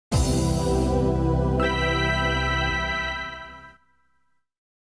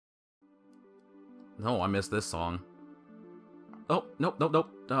No, I missed this song. Oh, nope, nope,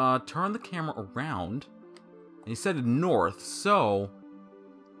 nope. Turn the camera around. And he said north, so...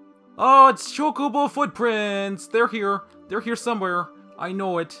 Oh, it's Chocobo footprints! They're here. They're here somewhere. I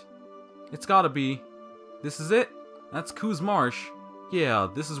know it. It's gotta be. This is it? That's Kuz Marsh. Yeah,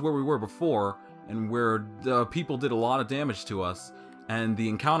 this is where we were before, and where people did a lot of damage to us, and the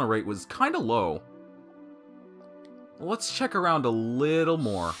encounter rate was kinda low. Let's check around a little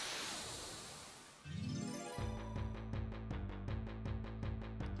more.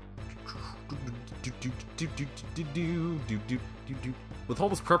 With all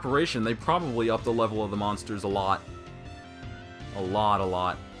this preparation, they probably upped the level of the monsters a lot. A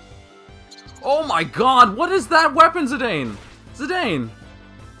lot. Oh my god, what is that weapon, Zidane? Zidane,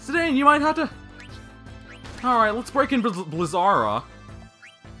 you might have to... Alright, let's break in Blizzara.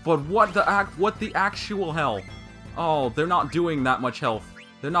 But what the actual hell? Oh, they're not doing that much health.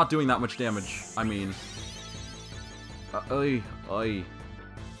 They're not doing that much damage. I mean...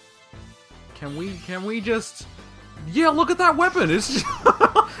 Can we just... Yeah, look at that weapon! It's just...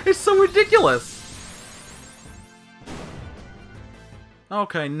 it's so ridiculous!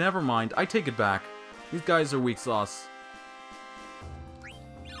 Okay, never mind. I take it back. These guys are weak sauce.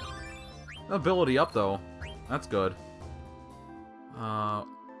 Ability up, though. That's good.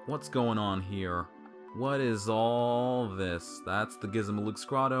 What's going on here? What is all this? That's the Gizmaluk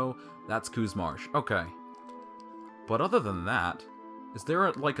Grotto. That's Kuz Marsh. Okay. But other than that, is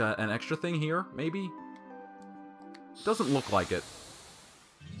there, like, an extra thing here, maybe? Doesn't look like it.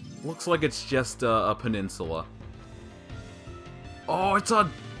 Looks like it's just a peninsula. Oh, it's a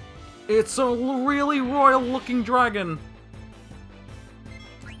really royal-looking dragon.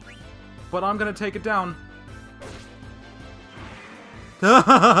 But I'm gonna take it down.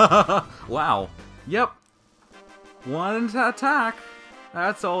 Wow. Yep. One attack.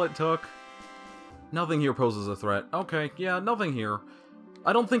 That's all it took. Nothing here poses a threat. Okay, yeah, nothing here.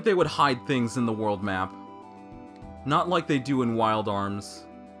 I don't think they would hide things in the world map. Not like they do in Wild Arms,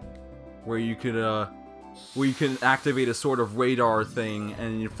 where you could, where you can activate a sort of radar thing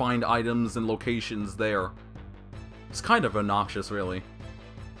and you find items and locations there. It's kind of obnoxious, really.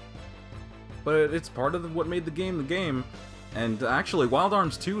 But it's part of what made the game. And actually, Wild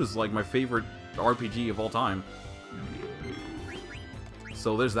Arms 2 is like my favorite RPG of all time.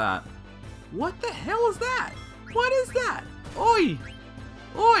 So there's that. What the hell is that? What is that? Oi!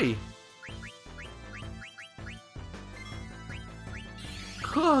 Oi!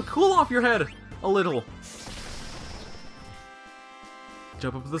 Cool off your head a little.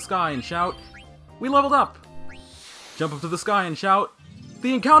 Jump up to the sky and shout, "We leveled up!" Jump up to the sky and shout,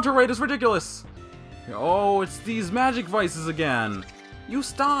 "The encounter rate is ridiculous!" Oh, it's these magic vices again. You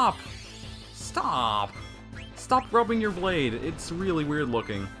stop! Stop! Stop rubbing your blade. It's really weird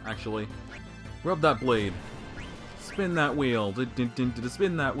looking, actually. Rub that blade. Spin that wheel.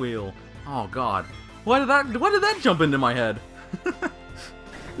 Spin that wheel. Oh god. Why did that jump into my head?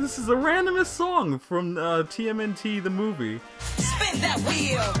 This is a randomest song from TMNT the movie. Spin that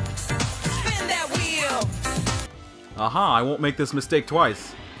wheel! Spin that wheel! Aha, I won't make this mistake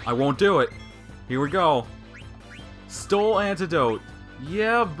twice. I won't do it. Here we go. Stole antidote.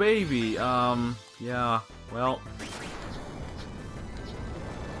 Yeah, baby. Yeah, well.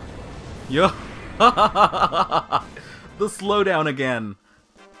 Yeah. The slowdown again.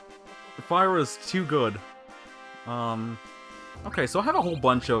 The fire is too good. Okay, so I have a whole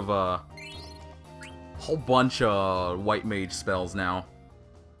bunch of white mage spells now.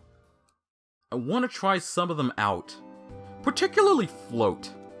 I want to try some of them out. Particularly float.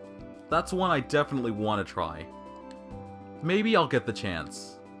 That's one I definitely want to try. Maybe I'll get the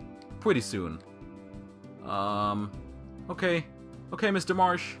chance. Pretty soon. Okay. Okay, Mr.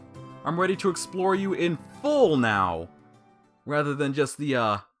 Marsh. I'm ready to explore you in full now. Rather than just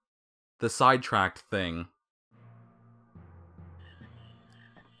the sidetracked thing.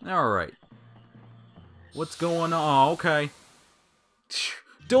 Alright. What's going on? Oh, okay.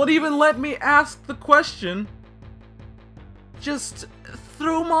 Don't even let me ask the question. Just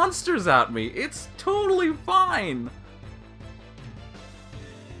throw monsters at me. It's totally fine.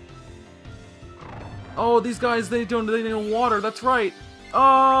 Oh, these guys, they need water. That's right.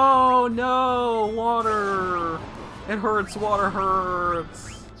 Oh, no. Water. It hurts. Water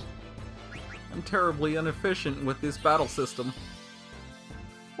hurts. I'm terribly inefficient with this battle system.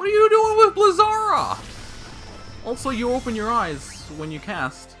 What are you doing with Blizzara? Also, you open your eyes when you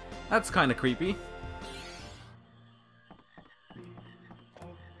cast. That's kind of creepy.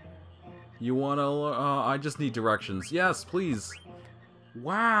 You wanna, I just need directions. Yes, please.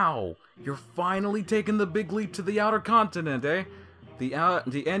 Wow, you're finally taking the big leap to the outer continent, eh?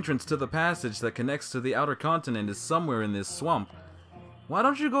 The entrance to the passage that connects to the outer continent is somewhere in this swamp. Why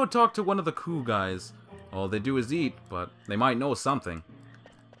don't you go talk to one of the cool guys? All they do is eat, but they might know something.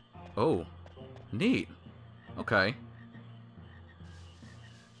 Oh, neat. Okay.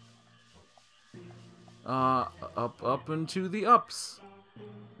 Up into the ups.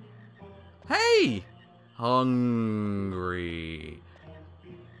 Hey! Hungry.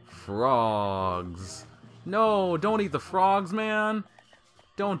 Frogs. No, don't eat the frogs, man.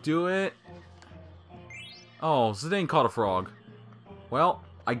 Don't do it. Oh, Zidane caught a frog. Well,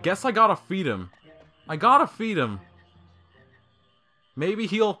 I guess I gotta feed him. I gotta feed him. Maybe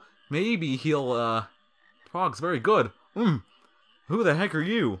he'll, frog's very good. Who the heck are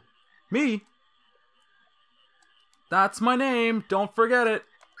you? Me? That's my name, don't forget it.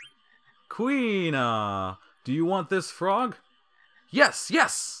 Queena, do you want this frog? Yes,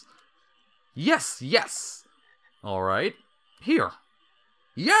 yes! Yes, yes! Alright, here.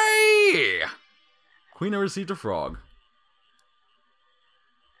 Yay! Queena received a frog.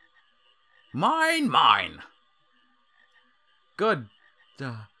 Mine, mine! Good.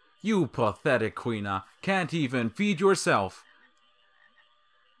 You pathetic Queena, can't even feed yourself.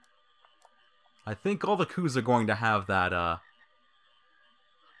 I think all the coups are going to have that,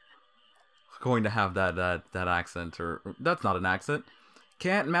 that accent, or that's not an accent.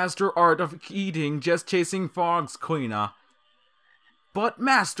 Can't master art of eating, just chasing frogs, Queena. But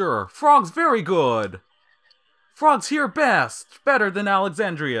master, frogs very good. Frogs here best, better than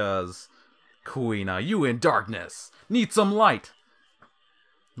Alexandria's. Queena, you in darkness, need some light.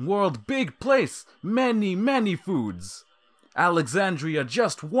 World big place, many, many foods. Alexandria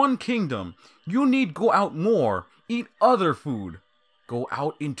just one kingdom. You need go out more, eat other food. Go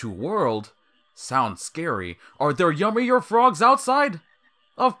out into world? Sounds scary. Are there yummier frogs outside?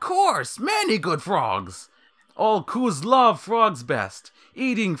 Of course, many good frogs. All coups love frogs best.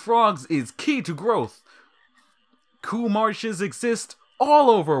 Eating frogs is key to growth. Coup marshes exist all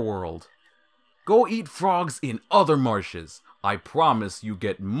over world. Go eat frogs in other marshes. I promise you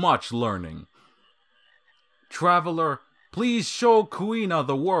get much learning. Traveler, please show Queena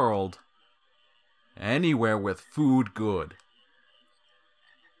the world. Anywhere with food good.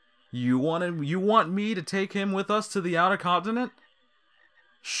 You want me to take him with us to the outer continent?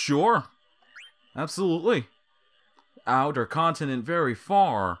 Sure. Absolutely. Outer continent very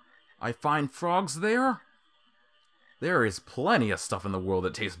far. I find frogs there? There is plenty of stuff in the world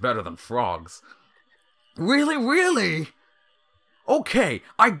that tastes better than frogs. Really, really? Okay,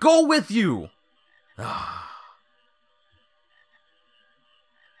 I go with you.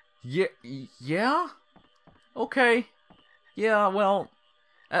 Yeah? Okay. Yeah, well,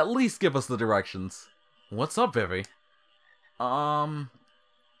 at least give us the directions. What's up, Vivi?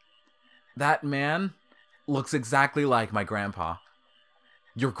 That man looks exactly like my grandpa.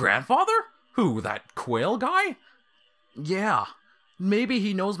 Your grandfather? Who, that quail guy? Yeah, maybe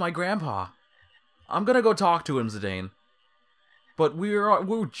he knows my grandpa. I'm gonna go talk to him, Zidane. But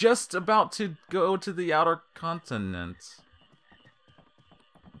we're just about to go to the outer continent.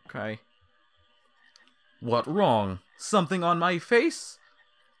 Okay. What wrong? Something on my face?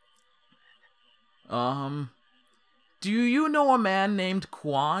 Do you know a man named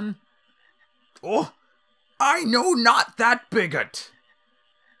Quan? Oh, I know not that bigot!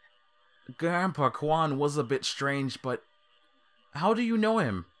 Grandpa Quan was a bit strange, but how do you know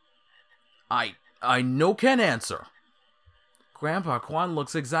him? I no can answer. Grandpa Quan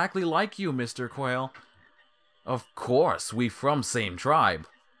looks exactly like you, Mr. Quail. Of course, we from same tribe.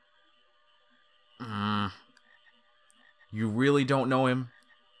 You really don't know him?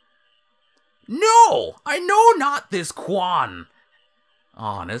 No! I know not this Quan!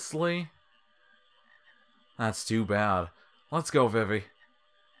 Honestly? That's too bad. Let's go, Vivi.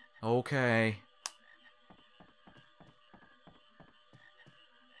 Okay.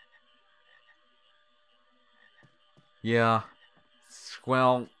 Yeah.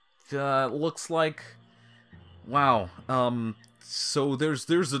 Well, looks like... Wow. So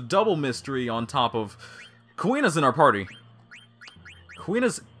there's a double mystery on top of... Queena's in our party.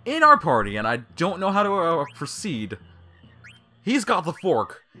 Queena's in our party, and I don't know how to proceed. He's got the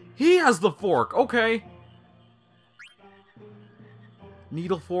fork. He has the fork. Okay.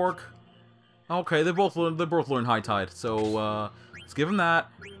 Needle fork. Okay, they both learn High Tide. So let's give him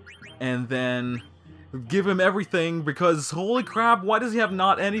that, and then give him everything because holy crap, why does he have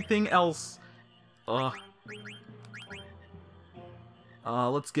not anything else?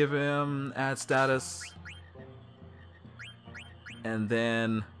 Let's give him add status, and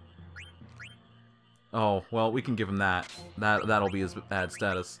then oh well, we can give him that. That'll be his add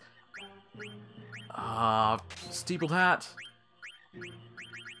status. Steepled hat.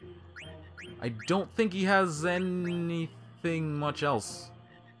 I don't think he has anything much else.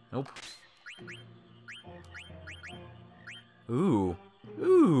 Nope. Ooh.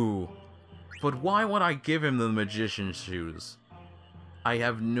 Ooh. But why would I give him the magician's shoes? I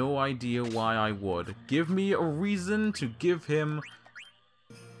have no idea why I would. Give me a reason to give him...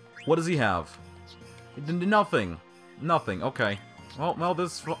 What does he have? Nothing. Nothing. Okay. Well,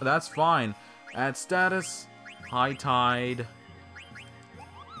 that's fine. Add status. High tide.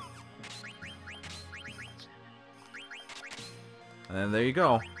 And then there you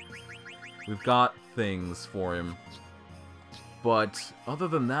go. We've got things for him. But other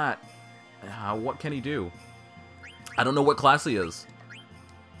than that, what can he do? I don't know what class he is.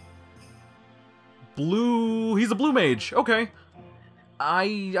 Blue... He's a blue mage. Okay.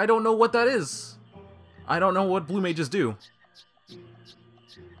 I don't know what that is. I don't know what blue mages do.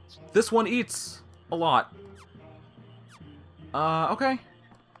 This one eats a lot. Okay.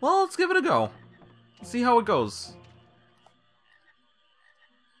 Well, let's give it a go. See how it goes.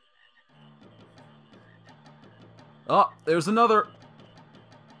 Oh, there's another.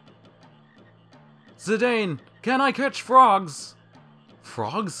 Zidane, can I catch frogs?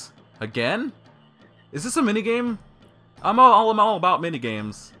 Frogs? Again? Is this a minigame? I'm all about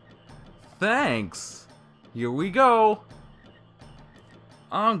minigames. Thanks. Here we go.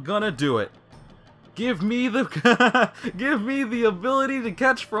 I'm gonna do it. Give me the give me the ability to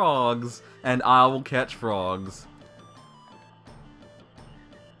catch frogs, and I will catch frogs.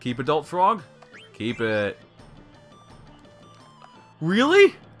 Keep adult frog? Keep it.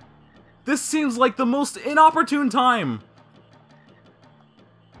 Really? This seems like the most inopportune time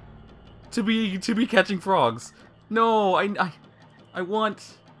to be catching frogs. No, I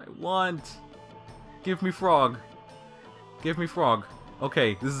want. Give me frog. Give me frog.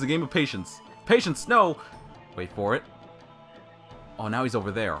 Okay, this is a game of patience. Patience, no! Wait for it. Oh, now he's over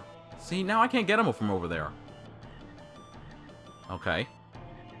there. See, now I can't get him from over there. Okay.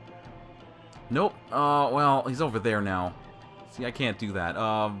 Nope. Well, he's over there now. See, I can't do that.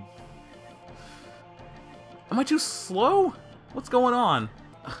 Am I too slow? What's going on?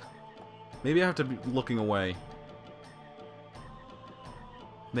 Maybe I have to be looking away.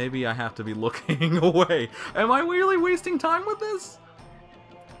 Maybe I have to be looking away. Am I really wasting time with this?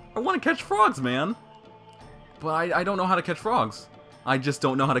 I want to catch frogs, man. But I don't know how to catch frogs. I just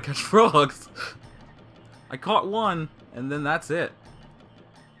don't know how to catch frogs. I caught one, and then that's it.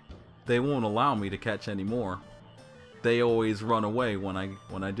 They won't allow me to catch any more. They always run away when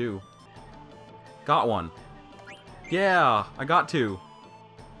I do. Got one. Yeah, I got two.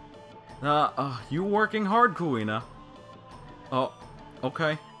 You working hard, Kuina. Oh,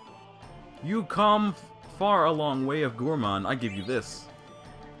 okay. You come far a long way of gourmand. I give you this.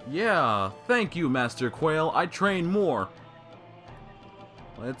 Yeah, thank you, Master Quail. I train more.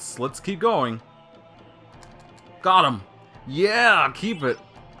 Let's keep going. Got him. Yeah, keep it.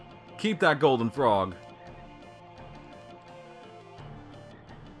 Keep that golden frog.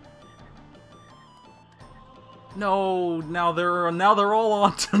 No, now they're all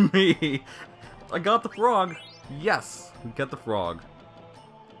onto me. I got the frog. Yes, we got the frog.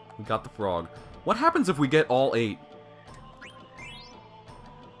 We got the frog. What happens if we get all 8?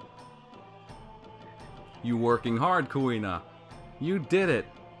 You working hard, Kuina. You did it.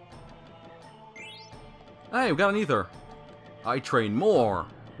 Hey, we got an ether. I train more.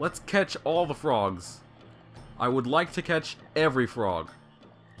 Let's catch all the frogs. I would like to catch every frog.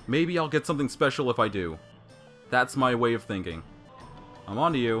 Maybe I'll get something special if I do. That's my way of thinking. I'm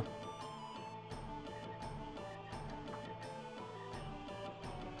on to you.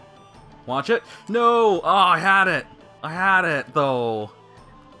 Watch it. No! Oh, I had it! I had it, though.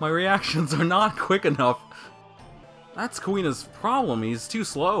 My reactions are not quick enough. That's Kuina's problem. He's too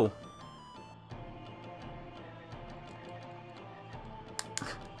slow.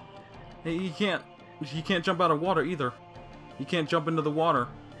 Hey, he can't jump out of water either. He can't jump into the water.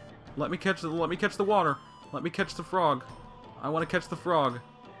 Let me catch the water. Let me catch the frog. I want to catch the frog.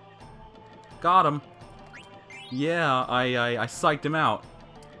 Got him. Yeah, I psyched him out.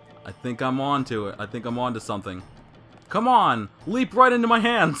 I think I'm on to it. I think I'm on to something. Come on! Leap right into my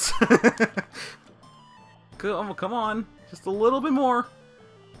hands! Come on. Just a little bit more.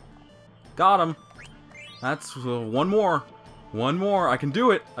 Got him. That's one more. One more. I can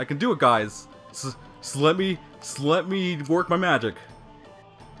do it. I can do it, guys. Just let me work my magic.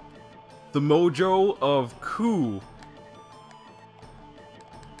 The Mojo of Ku.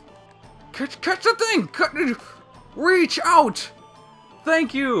 Catch the thing! Reach out!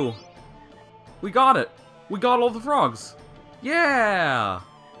 Thank you! We got it. We got all the frogs. Yeah!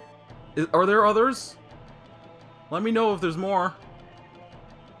 Are there others? Let me know if there's more.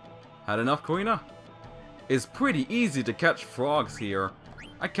 Had enough, Karina? It's pretty easy to catch frogs here.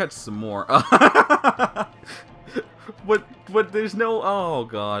 I catch some more. But there's no... Oh,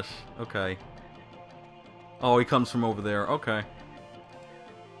 gosh. Okay. Oh, he comes from over there. Okay.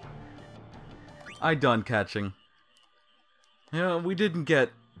 I done catching. Yeah, we didn't get...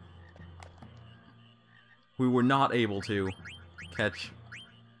 We were not able to catch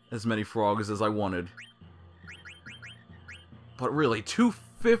as many frogs as I wanted. But really,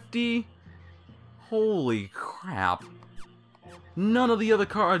 250? Holy crap. None of the other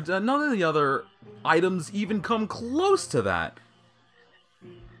cards, none of the other items even come close to that.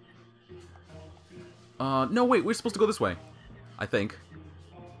 No, wait, we're supposed to go this way. I think.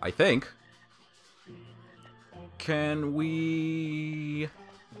 Can we...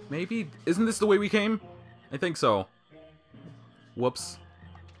 Maybe? Isn't this the way we came? I think so. Whoops.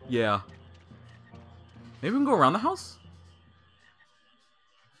 Yeah. Maybe we can go around the house?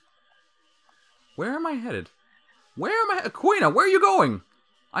 Where am I headed? Where am I? Quina, where are you going?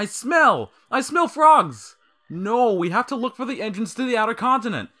 I smell frogs. No, we have to look for the entrance to the outer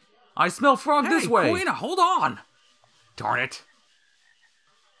continent. I smell frog this way. Quina, hold on. Darn it.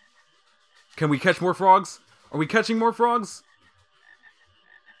 Can we catch more frogs? Are we catching more frogs?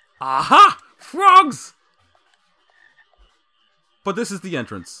 Aha! Frogs! But this is the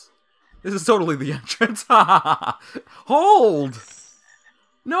entrance. This is totally the entrance. Hold!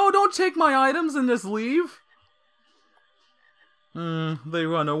 No, don't take my items and just leave. They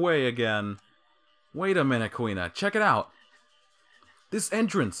run away again. Wait a minute, Quina. Check it out. This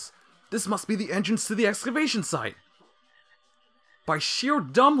entrance. This must be the entrance to the excavation site. By sheer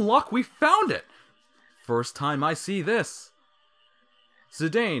dumb luck, we found it. First time I see this.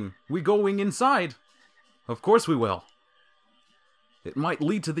 Zidane, we going inside? Of course we will. It might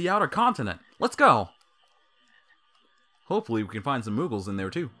lead to the outer continent. Let's go. Hopefully we can find some Moogles in there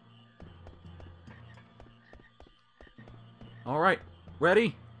too. Alright,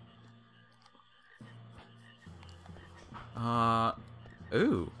 ready?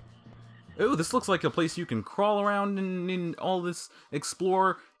 Ooh. Ooh, this looks like a place you can crawl around in all this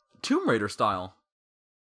explore Tomb Raider style.